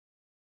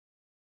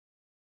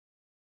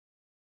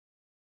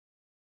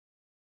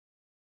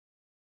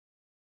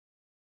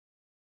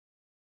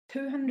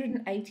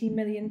280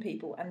 million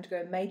people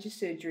undergo major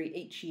surgery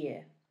each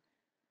year.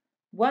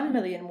 1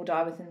 million will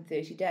die within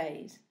 30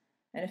 days,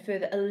 and a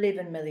further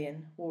 11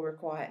 million will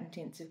require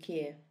intensive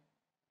care.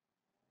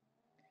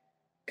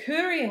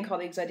 Curry and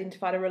colleagues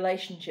identified a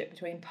relationship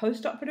between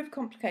post-operative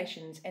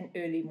complications and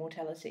early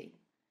mortality.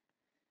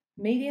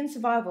 Median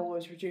survival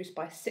was reduced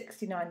by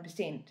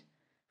 69%,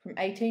 from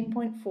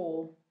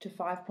 18.4 to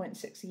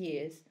 5.6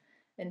 years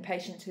in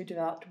patients who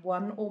developed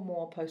one or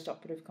more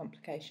post-operative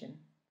complication.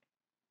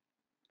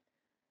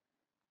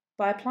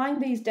 By applying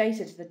these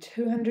data to the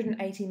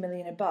 280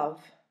 million above,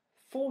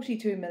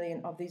 42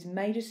 million of these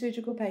major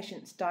surgical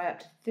patients die up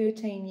to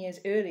 13 years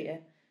earlier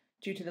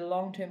due to the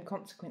long-term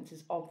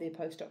consequences of their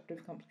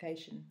post-operative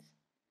complications.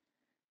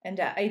 And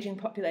our ageing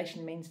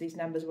population means these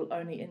numbers will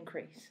only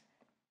increase.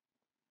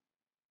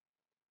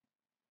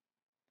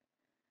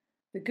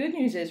 The good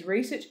news is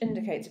research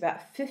indicates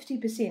about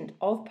 50%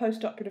 of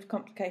post-operative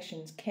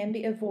complications can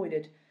be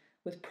avoided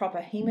with proper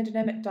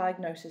hemodynamic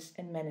diagnosis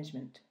and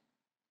management.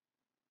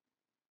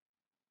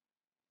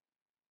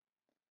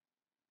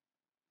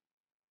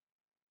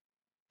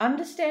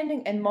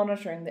 Understanding and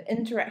monitoring the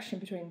interaction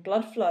between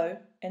blood flow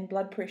and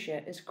blood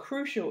pressure is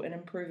crucial in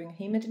improving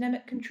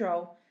hemodynamic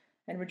control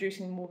and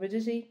reducing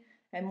morbidity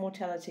and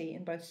mortality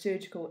in both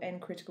surgical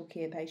and critical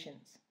care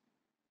patients.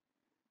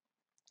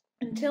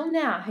 Until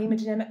now,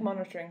 hemodynamic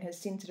monitoring has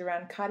centred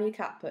around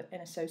cardiac output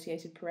and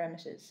associated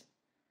parameters.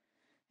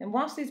 And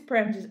whilst these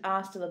parameters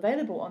are still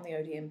available on the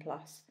ODM+,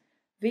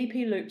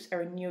 VP loops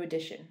are a new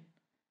addition,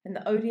 and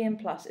the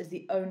ODM+ is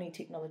the only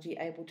technology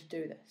able to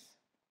do this.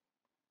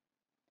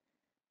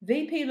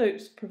 VP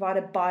loops provide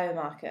a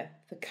biomarker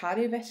for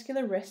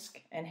cardiovascular risk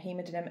and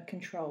hemodynamic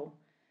control,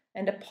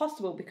 and are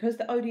possible because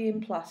the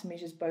ODM Plus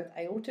measures both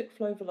aortic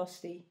flow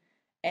velocity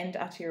and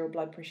arterial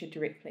blood pressure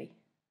directly.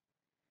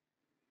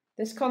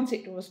 This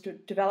concept was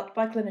developed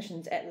by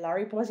clinicians at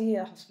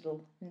Lariboisière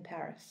Hospital in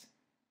Paris.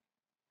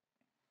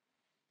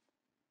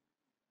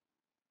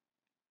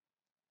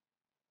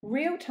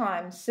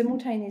 Real-time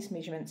simultaneous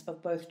measurements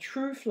of both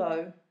true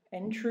flow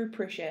and true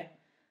pressure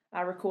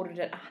are recorded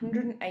at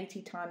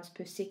 180 times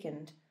per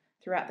second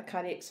throughout the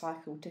cardiac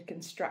cycle to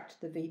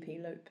construct the VP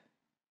loop.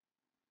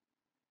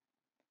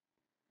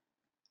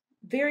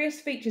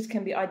 Various features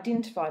can be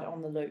identified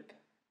on the loop.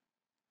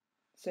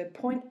 So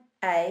point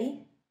A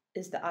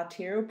is the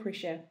arterial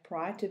pressure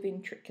prior to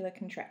ventricular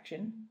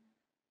contraction.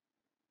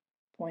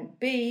 Point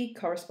B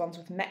corresponds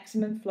with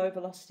maximum flow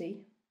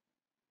velocity.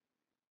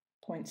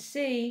 Point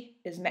C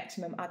is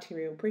maximum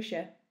arterial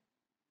pressure.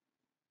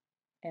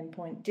 And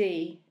point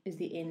D is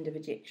the end of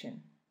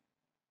ejection.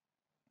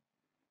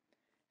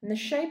 And the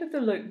shape of the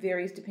loop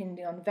varies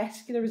depending on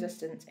vascular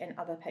resistance and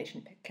other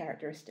patient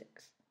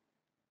characteristics.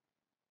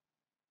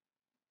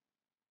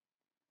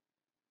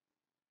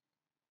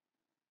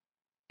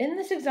 In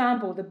this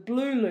example, the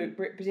blue loop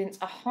represents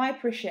a high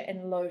pressure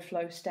and low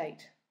flow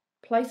state,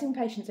 placing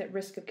patients at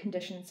risk of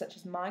conditions such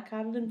as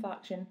myocardial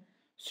infarction,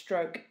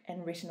 stroke,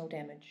 and retinal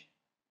damage.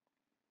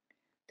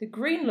 The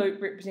green loop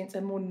represents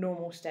a more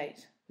normal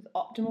state, with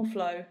optimal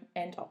flow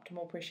and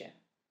optimal pressure.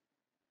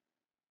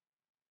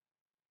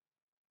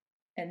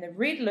 And the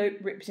red loop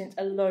represents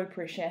a low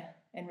pressure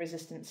and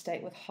resistance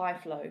state with high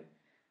flow,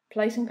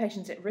 placing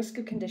patients at risk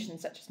of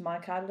conditions such as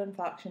myocardial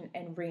infarction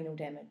and renal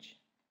damage.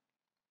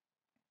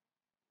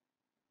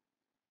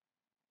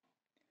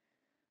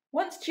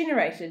 Once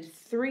generated,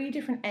 3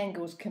 different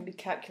angles can be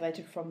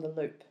calculated from the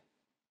loop.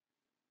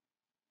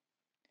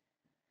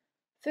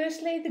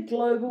 Firstly, the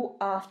global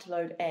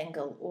afterload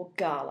angle, or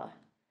GALA.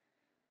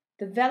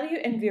 The value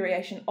and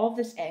variation of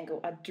this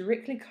angle are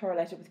directly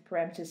correlated with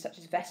parameters such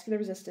as vascular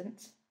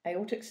resistance,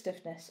 aortic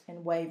stiffness,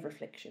 and wave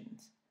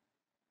reflections.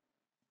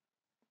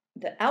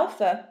 The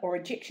alpha, or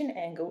ejection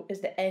angle,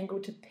 is the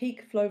angle to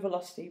peak flow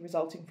velocity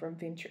resulting from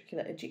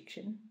ventricular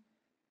ejection.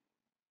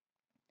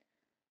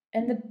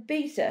 And the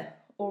beta,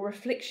 or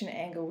reflection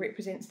angle,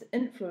 represents the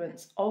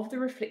influence of the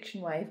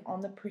reflection wave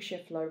on the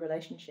pressure-flow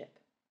relationship.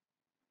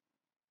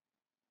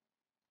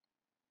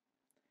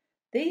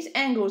 These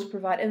angles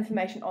provide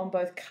information on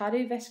both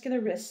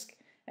cardiovascular risk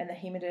and the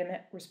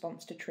hemodynamic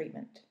response to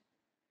treatment.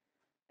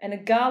 And a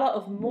GALA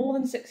of more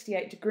than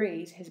 68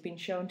 degrees has been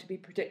shown to be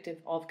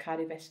predictive of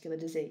cardiovascular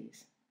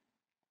disease.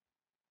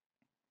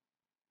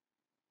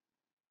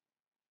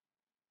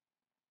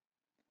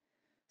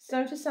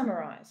 So to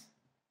summarise,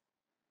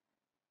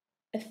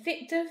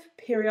 effective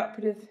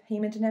perioperative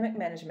hemodynamic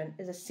management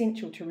is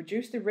essential to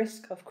reduce the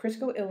risk of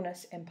critical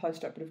illness and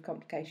postoperative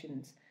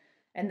complications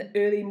and the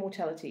early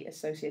mortality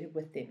associated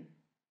with them.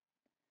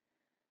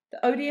 The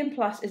ODM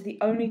Plus is the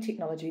only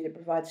technology that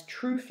provides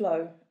true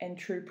flow and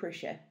true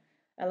pressure,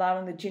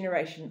 allowing the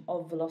generation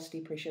of velocity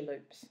pressure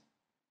loops.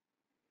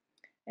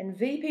 And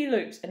VP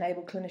loops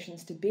enable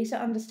clinicians to better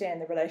understand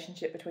the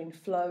relationship between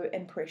flow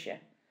and pressure,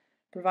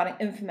 providing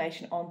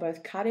information on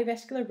both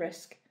cardiovascular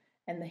risk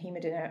and the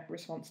hemodynamic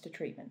response to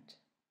treatment.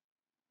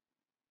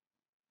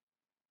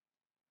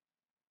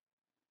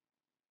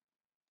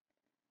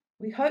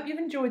 We hope you've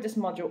enjoyed this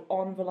module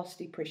on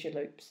velocity pressure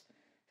loops.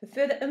 For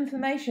further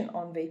information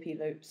on VP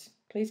loops,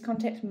 please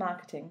contact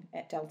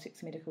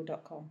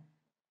marketing@deltexmedical.com.